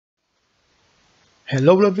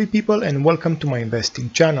Hello lovely people and welcome to my investing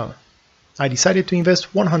channel. I decided to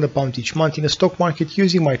invest £100 each month in the stock market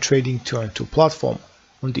using my Trading 2 platform.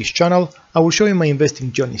 On this channel, I will show you my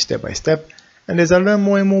investing journey step by step, and as I learn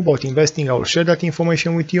more and more about investing, I will share that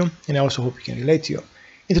information with you, and I also hope you can relate to you.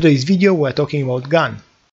 In today's video, we are talking about GAN.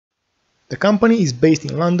 The company is based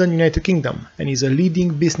in London, United Kingdom, and is a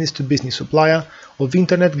leading business-to-business supplier of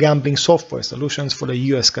internet gambling software solutions for the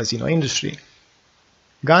US casino industry.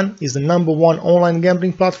 GAN is the #1 online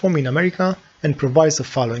gambling platform in America and provides the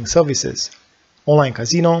following services: online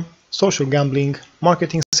casino, social gambling,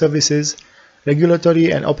 marketing services,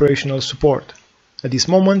 regulatory and operational support. At this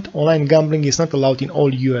moment, online gambling is not allowed in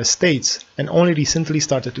all US states and only recently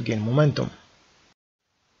started to gain momentum.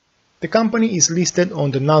 The company is listed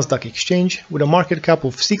on the Nasdaq exchange with a market cap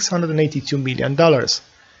of $682 million,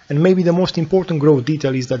 and maybe the most important growth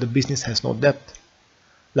detail is that the business has no debt.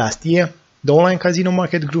 Last year, the online casino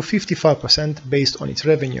market grew 55% based on its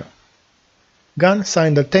revenue. GAN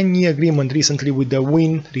signed a 10-year agreement recently with the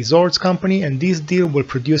Wynn Resorts company, and this deal will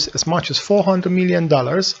produce as much as $400 million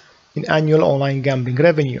in annual online gambling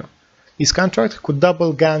revenue. This contract could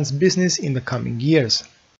double GAN's business in the coming years.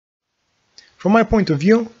 From my point of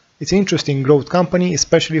view, it's an interesting growth company,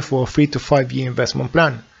 especially for a 3 to 5 year investment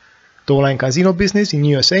plan. The online casino business in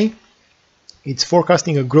USA, it's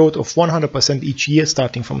forecasting a growth of 100% each year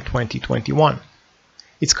starting from 2021.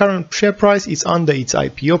 Its current share price is under its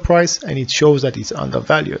IPO price, and it shows that it's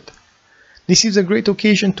undervalued. This is a great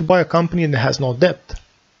occasion to buy a company that has no debt.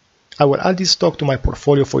 I will add this stock to my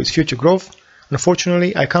portfolio for its future growth.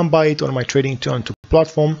 Unfortunately, I can't buy it on my Trading 2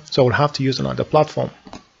 platform, so I will have to use another platform.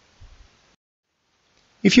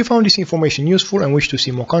 If you found this information useful and wish to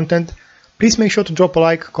see more content, please make sure to drop a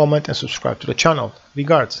like, comment and subscribe to the channel.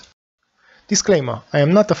 Regards. Disclaimer: I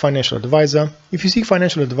am not a financial advisor. If you seek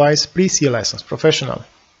financial advice, please see a licensed professional.